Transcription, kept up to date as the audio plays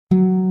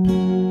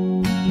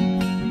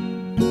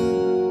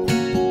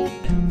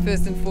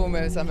first and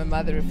foremost, I'm a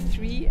mother of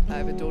 3. I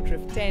have a daughter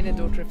of 10, a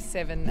daughter of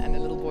 7, and a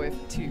little boy of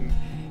 2,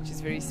 which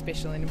is very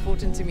special and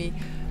important to me.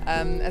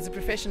 As a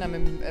profession,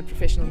 I'm a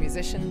professional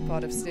musician,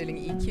 part of Sterling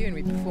EQ, and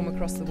we perform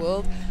across the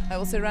world. I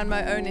also run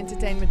my own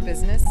entertainment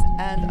business,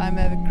 and I'm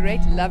a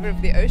great lover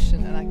of the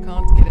ocean, and I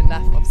can't get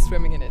enough of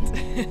swimming in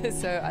it.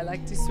 So I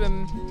like to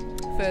swim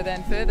further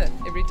and further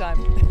every time.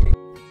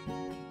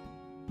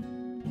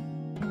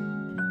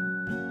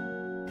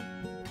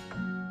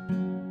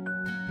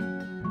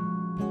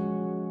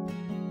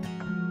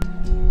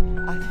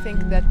 I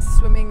think that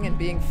swimming and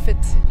being fit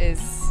is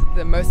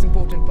the most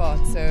important part.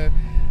 So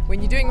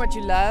when you're doing what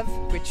you love,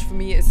 which for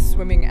me is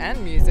swimming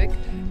and music,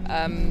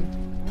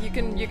 you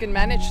can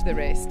manage the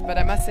rest. But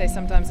I must say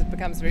sometimes it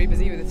becomes very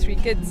busy with the 3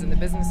 kids and the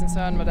business and so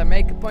on. But I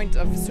make a point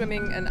of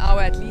swimming an hour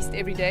at least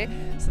every day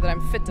so that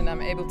I'm fit and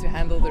I'm able to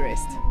handle the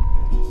rest.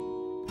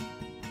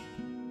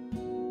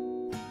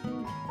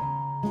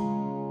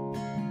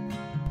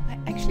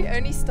 I actually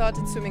only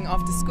started swimming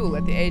after school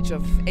at the age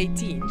of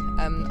 18.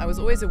 I was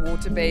always a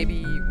water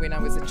baby when I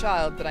was a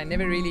child, but I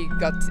never really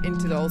got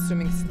into the whole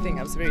swimming thing.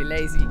 I was very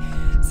lazy.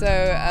 So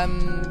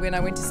when I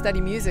went to study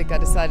music, I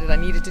decided I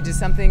needed to do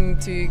something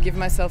to give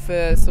myself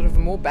a sort of a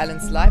more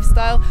balanced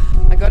lifestyle.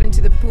 I got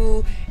into the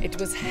pool. It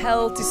was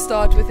hell to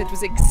start with. It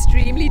was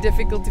extremely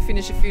difficult to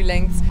finish a few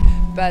lengths,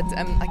 but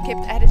I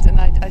kept at it and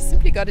I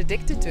simply got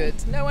addicted to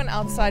it. No one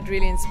outside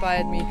really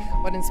inspired me.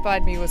 What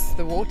inspired me was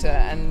the water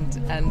and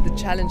the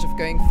challenge of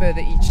going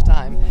further each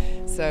time.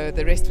 So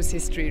the rest was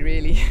history,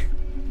 really.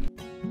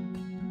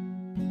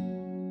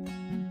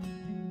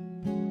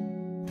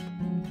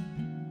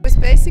 I was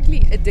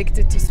basically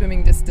addicted to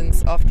swimming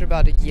distance after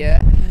about a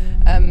year,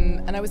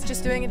 and I was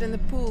just doing it in the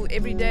pool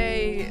every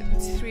day,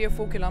 3 or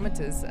 4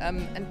 kilometers,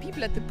 and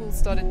people at the pool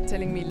started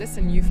telling me,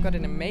 listen, you've got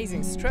an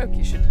amazing stroke,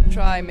 you should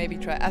maybe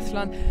try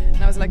triathlon.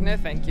 And I was like, no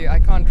thank you, I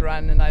can't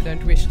run and I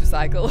don't wish to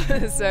cycle.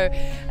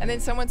 And then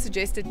someone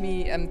suggested to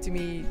me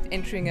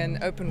entering an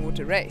open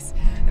water race,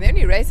 and the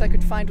only race I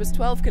could find was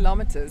 12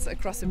 kilometers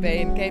across a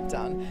bay in Cape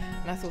Town,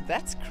 and I thought,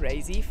 that's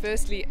crazy.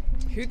 Firstly,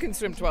 who can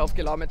swim 12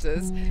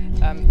 kilometers?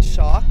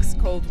 Sharks,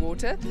 cold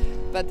water.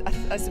 But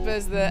I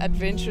suppose the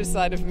adventurous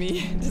side of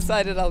me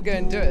decided I'll go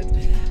and do it.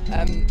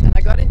 And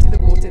I got into the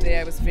water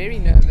there. I was very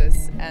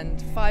nervous,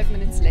 and 5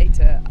 minutes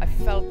later I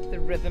felt the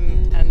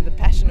rhythm and the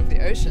passion of the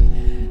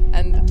ocean,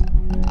 and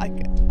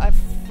I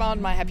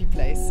found my happy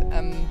place.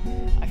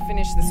 I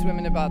finished the swim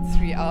in about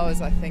 3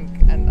 hours, I think,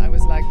 and I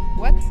was like,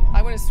 what?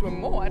 I want to swim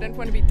more. I don't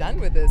want to be done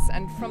with this.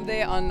 And from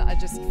there on, I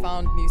just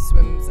found new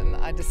swims, and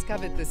I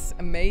discovered this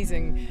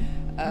amazing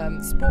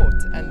sport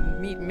and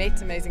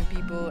met amazing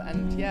people,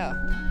 and yeah.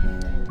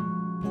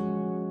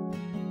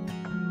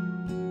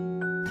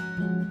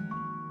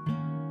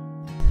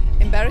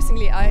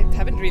 Embarrassingly, I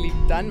haven't really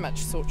done much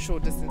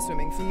short distance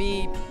swimming. For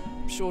me,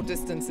 short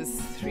distance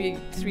is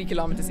 3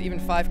 kilometers, even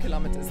 5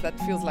 kilometers. That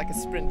feels like a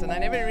sprint, and I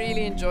never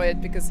really enjoy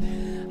it because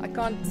I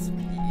can't,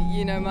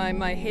 you know,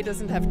 my head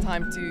doesn't have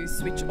time to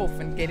switch off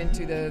and get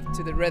into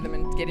the rhythm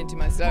and get into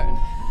my zone.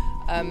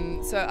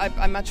 So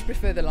I much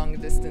prefer the longer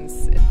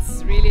distance.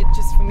 It's really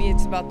just, for me,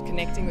 it's about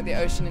connecting with the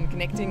ocean and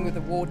connecting with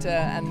the water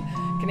and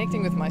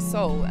connecting with my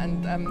soul,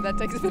 and that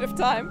takes a bit of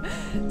time.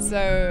 So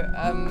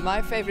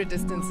my favorite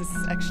distance is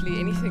actually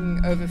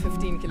anything over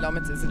 15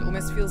 kilometers. It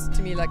almost feels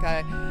to me like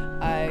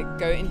I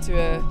go into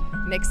a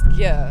next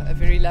gear, a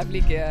very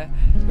lovely gear,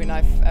 when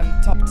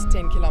I've topped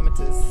 10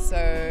 kilometers.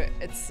 So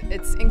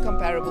it's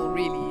incomparable,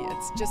 really.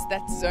 It's just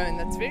that zone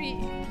that's very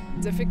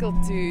difficult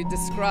to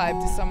describe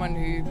to someone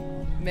who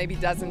maybe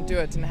doesn't do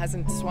it and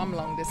hasn't swum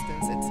long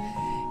distance. It's,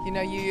 you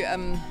know,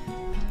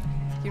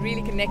 you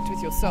really connect with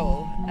your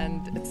soul,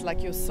 and it's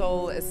like your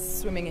soul is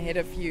swimming ahead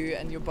of you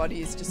and your body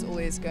is just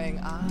always going,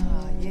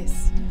 ah,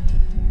 yes,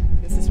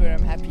 this is where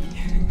I'm happy.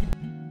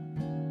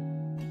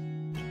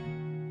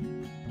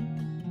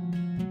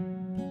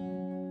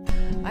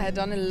 I had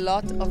done a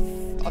lot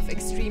of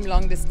extreme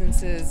long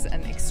distances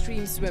and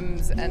extreme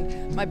swims,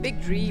 and my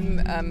big dream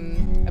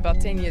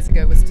about 10 years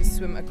ago was to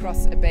swim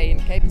across a bay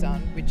in Cape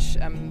Town, which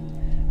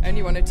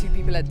only 1 or 2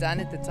 people had done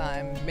at the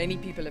time. Many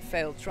people have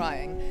failed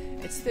trying.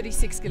 It's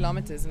 36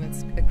 kilometers and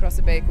it's across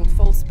a bay called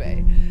False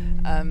Bay.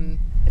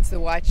 It's the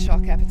white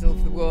shark capital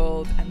of the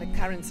world, and the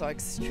currents are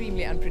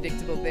extremely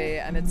unpredictable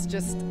there, and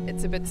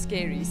it's a bit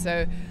scary.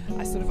 So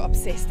I sort of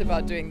obsessed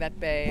about doing that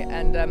bay,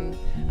 and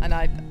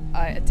I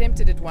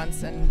attempted it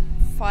once, and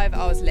 5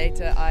 hours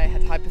later I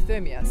had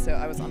hypothermia, so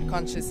I was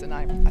unconscious and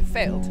I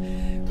failed,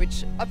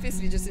 which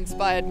obviously just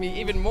inspired me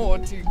even more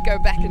to go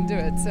back and do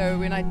it. So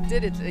when I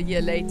did it a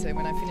year later,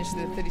 when I finished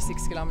the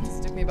 36 kilometers,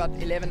 it took me about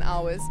 11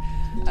 hours,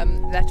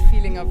 that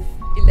feeling of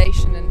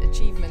elation and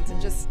achievement, and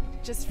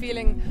just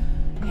feeling,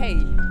 hey,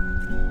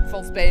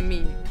 False Bay and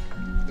me,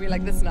 we're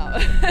like this now.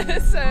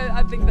 So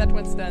I think that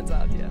one stands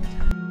out, yeah.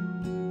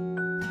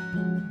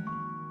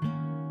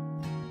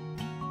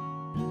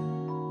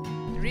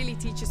 It really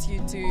teaches you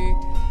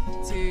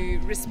to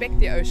respect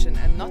the ocean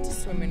and not to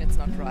swim when it's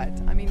not right.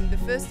 I mean, the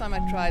first time I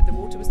tried, the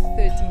water was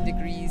 13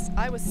 degrees.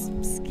 I was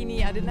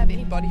skinny, I didn't have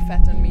any body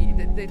fat on me.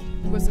 There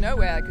was no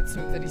way I could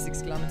swim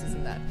 36 kilometers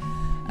in that.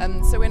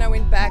 So when I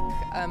went back,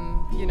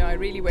 you know, I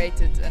really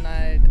waited, and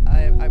I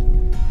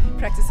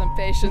practiced some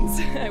patience.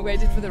 I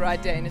waited for the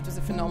right day, and it was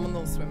a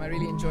phenomenal swim. I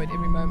really enjoyed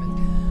every moment.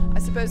 I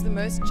suppose the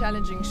most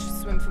challenging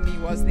swim for me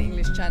was the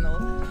English Channel,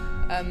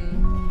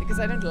 because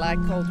I don't like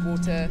cold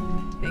water.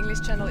 The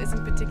English Channel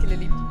isn't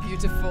particularly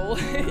beautiful.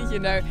 You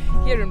know,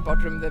 here in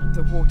Bodrum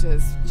the water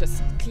is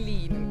just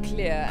clean and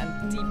clear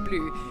and deep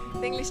blue.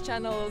 The English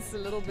Channel is a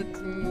little bit,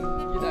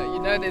 you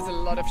know there's a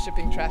lot of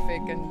shipping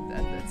traffic, and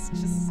it's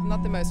just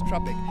not the most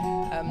tropic.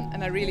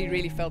 And I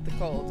really felt the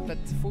cold, but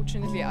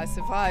fortunately I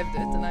survived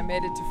it and I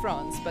made it to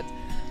France, but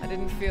I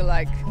didn't feel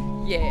like,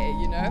 yeah,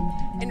 you know.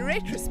 In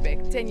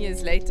retrospect, 10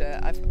 years later,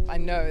 I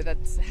know that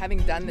having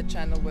done the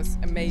Channel was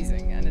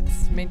amazing and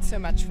it's meant so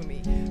much for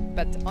me.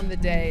 But on the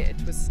day, it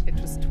was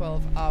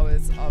 12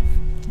 hours of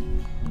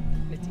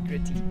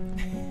nitty-gritty.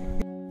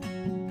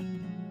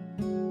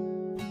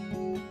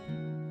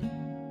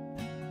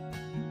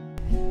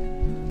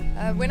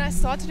 When I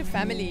started a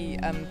family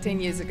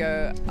 10 years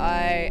ago,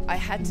 I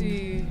had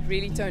to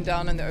really tone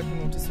down on the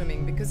open water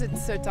swimming because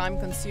it's so time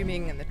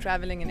consuming, and the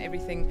traveling and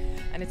everything,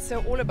 and it's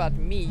so all about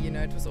me, you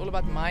know. It was all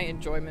about my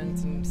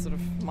enjoyment and sort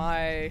of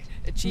my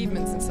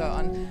achievements and so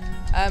on.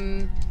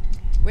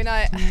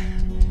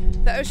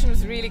 The ocean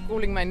was really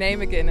calling my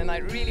name again, and I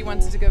really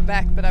wanted to go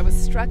back, but I was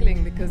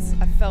struggling because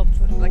I felt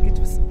like it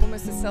was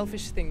almost a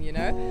selfish thing, you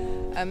know.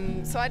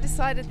 So I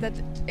decided that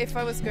if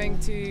I was going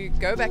to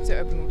go back to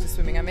open water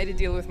swimming, I made a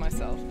deal with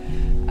myself.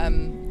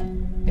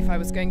 If I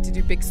was going to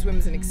do big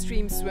swims and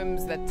extreme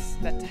swims that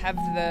have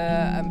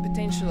the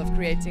potential of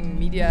creating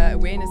media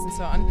awareness and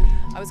so on,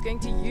 I was going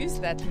to use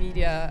that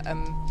media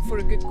for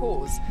a good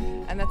cause,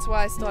 and that's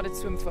why I started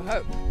Swim for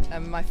Hope.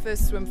 My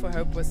first Swim for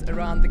Hope was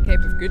around the Cape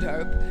of Good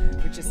Hope,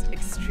 which is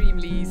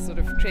extremely sort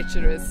of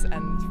treacherous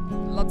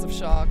and lots of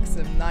sharks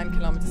and 9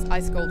 kilometers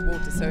ice cold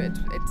water. So it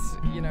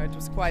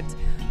was quite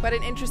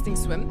an interesting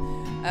swim,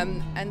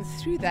 and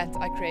through that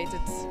I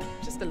created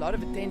just a lot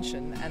of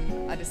attention,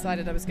 and I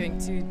decided I was going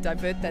to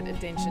divert that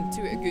attention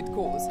to a good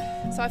cause.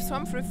 So I've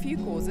swum for a few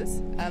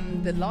causes.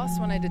 The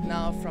last one I did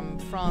now from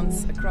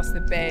France across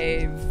the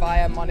bay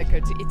via Monaco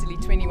to Italy,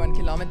 21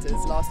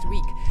 kilometers last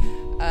week.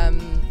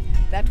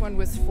 That one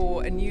was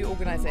for a new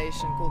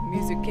organization called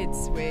Music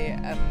Kids, where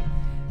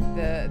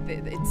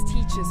it's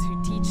teachers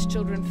who teach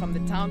children from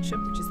the township,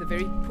 which is a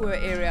very poor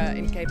area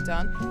in Cape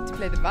Town, to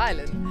play the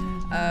violin,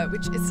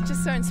 which is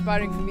just so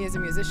inspiring for me as a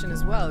musician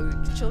as well.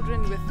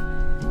 Children with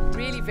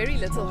really very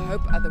little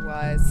hope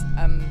otherwise,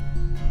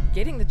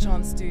 getting the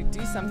chance to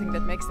do something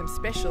that makes them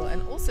special, and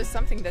also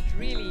something that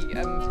really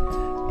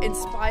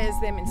inspires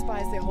them,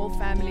 inspires their whole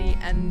family,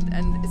 and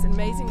is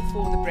amazing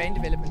for the brain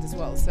development as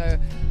well. So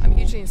I'm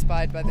hugely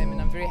inspired by them,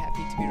 and I'm very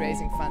happy to be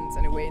raising funds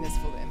and awareness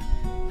for them.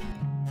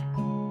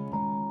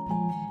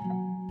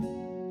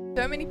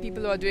 So many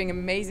people who are doing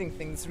amazing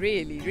things,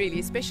 really,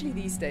 especially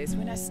these days.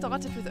 When I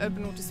started with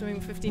open water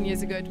swimming 15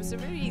 years ago, it was a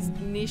very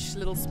niche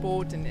little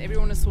sport, and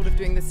everyone was sort of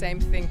doing the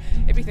same thing.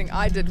 Everything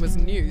I did was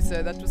new,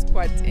 so that was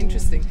quite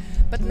interesting.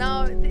 But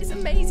now there's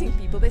amazing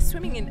people. They're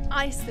swimming in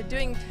ice, they're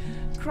doing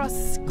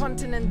cross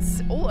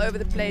continents all over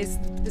the place,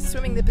 they're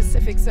swimming the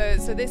Pacific,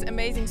 so there's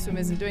amazing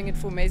swimmers and doing it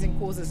for amazing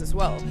causes as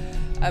well.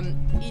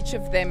 Each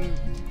of them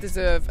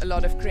deserve a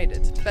lot of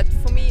credit, but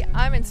for me,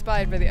 I'm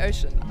inspired by the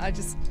ocean. I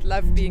just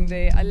love being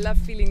there. I love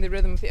feeling the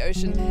rhythm of the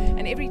ocean,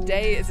 and every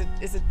day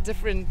is a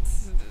different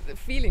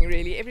feeling,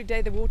 really. Every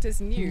day the water is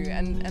new,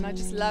 and I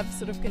just love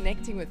sort of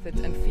connecting with it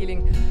and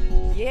feeling,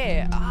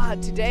 yeah,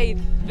 today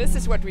this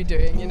is what we're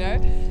doing, you know.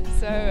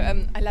 So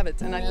I love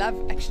it, and I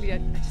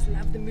just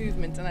love the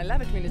movement, and I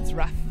love it when it's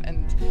rough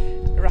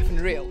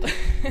and real.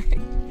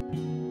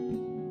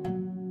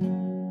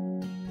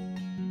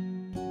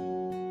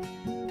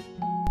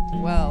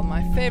 Well,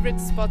 my favorite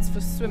spots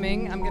for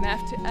swimming, I'm going to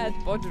have to add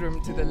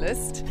Bodrum to the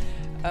list.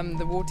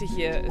 The water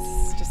here is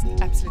just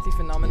absolutely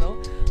phenomenal.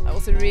 I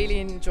also really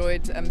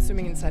enjoyed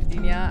swimming in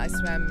Sardinia. I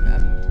swam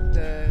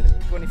the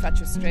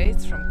Bonifacio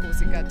Straits from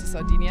Corsica to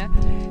Sardinia.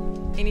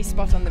 Any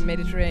spot on the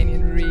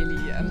Mediterranean,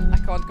 really, I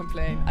can't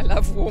complain. I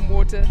love warm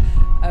water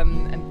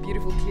and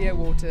beautiful clear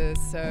water.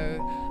 So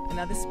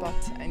another spot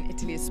in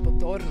Italy is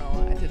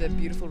Spotorno. I did a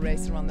beautiful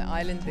race around the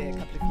island there a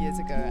couple of years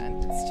ago,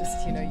 and it's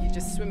just, you know, you're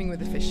just swimming with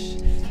the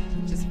fish,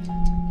 just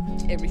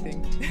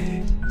everything.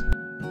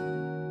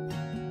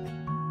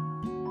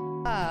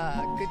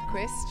 Good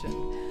question.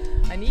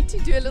 I need to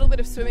do a little bit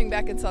of swimming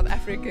back in South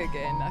Africa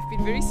again. I've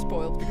been very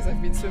spoiled because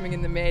I've been swimming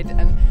in the Med,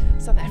 and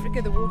South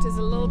Africa the water is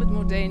a little bit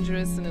more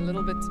dangerous and a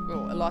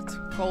lot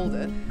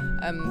colder.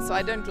 So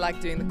I don't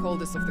like doing the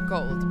coldest of the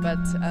cold, but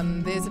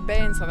there's a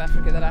bay in South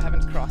Africa that I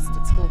haven't crossed.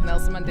 It's called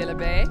Nelson Mandela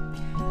Bay.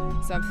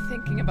 So I'm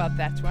thinking about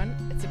that one.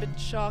 It's a bit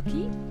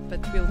sharky, but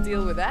we'll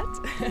deal with that.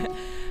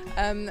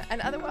 And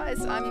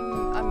otherwise,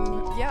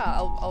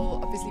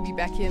 I'll obviously be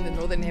back here in the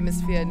Northern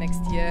Hemisphere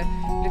next year,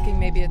 looking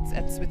maybe at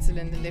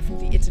Switzerland and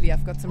definitely Italy.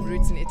 I've got some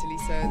roots in Italy,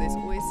 so there's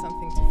always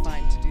something to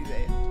find to do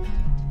there.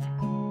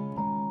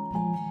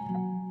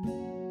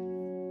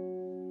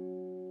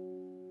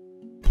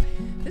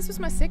 This was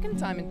my second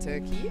time in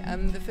Turkey.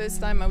 The first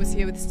time I was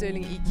here with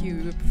Sterling EQ.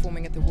 We were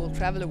performing at the World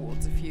Travel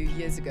Awards a few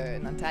years ago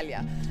in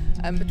Antalya.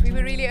 But we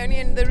were really only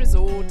in the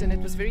resort and it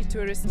was very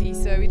touristy,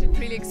 so we didn't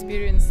really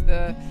experience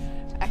the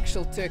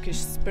actual Turkish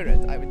spirit,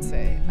 I would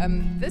say.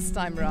 This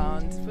time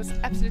round it was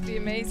absolutely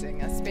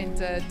amazing. I spent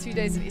 2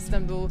 days in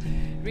Istanbul,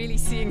 really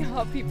seeing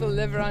how people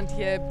live around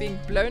here, being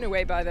blown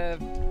away by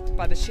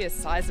the sheer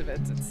size of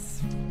it.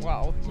 It's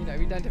wow, you know,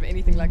 we don't have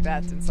anything like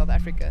that in South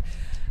Africa.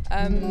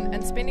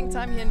 And spending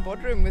time here in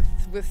Bodrum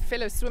with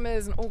fellow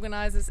swimmers and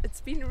organisers, it's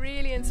been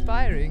really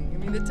inspiring. I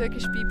mean, the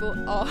Turkish people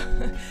are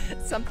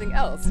something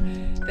else.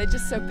 They're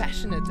just so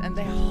passionate and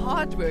they're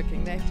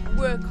hard-working. They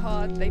work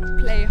hard, they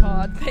play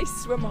hard, they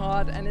swim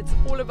hard, and it's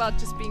all about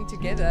just being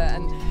together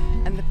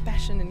and the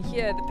passion in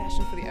here, the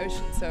passion for the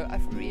ocean. So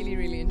I've really,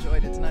 really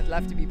enjoyed it and I'd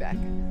love to be back.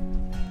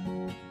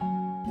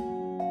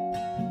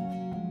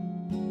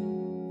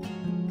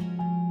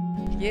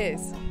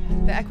 Yes,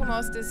 the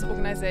AQUAMASTERS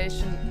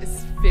organisation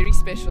is very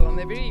special and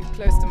they're very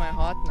close to my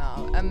heart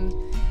now.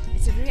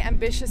 It's a very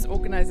ambitious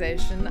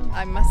organisation.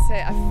 I must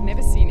say I've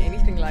never seen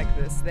anything like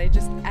this. They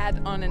just add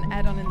on and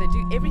they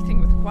do everything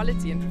with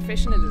quality and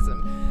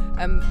professionalism.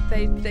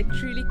 They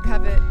truly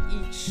cover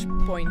each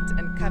point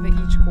and cover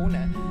each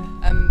corner.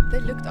 They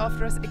looked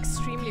after us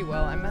extremely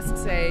well, I must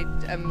say.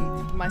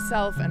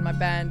 Myself and my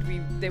band,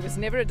 there was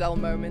never a dull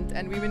moment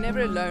and we were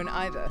never alone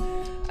either.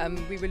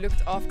 We were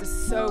looked after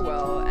so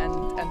well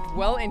and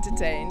well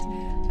entertained.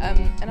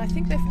 And I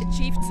think they've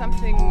achieved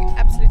something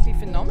absolutely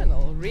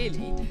phenomenal,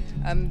 really.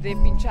 There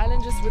have been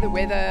challenges with the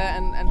weather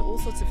and all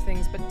sorts of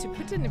things, but to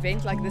put an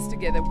event like this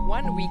together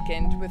one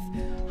weekend with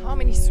how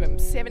many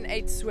swims? 7,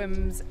 8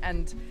 swims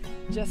and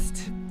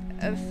just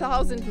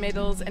 1,000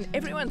 medals, and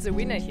everyone's a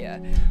winner here.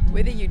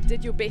 Whether you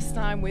did your best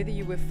time, whether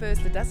you were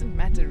first, it doesn't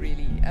matter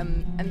really.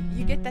 And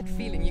you get that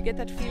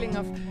feeling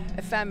of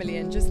a family,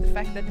 and just the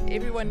fact that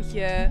everyone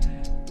here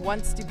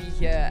wants to be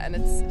here, and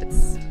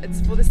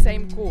it's for the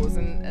same cause,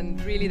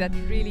 and really that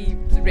really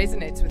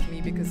resonates with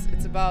me, because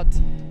it's about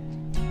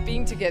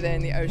being together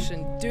in the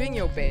ocean, doing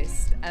your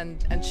best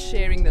and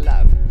sharing the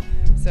love.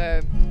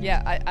 So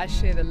yeah, I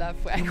share the love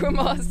for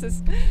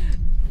AQUAMASTERS.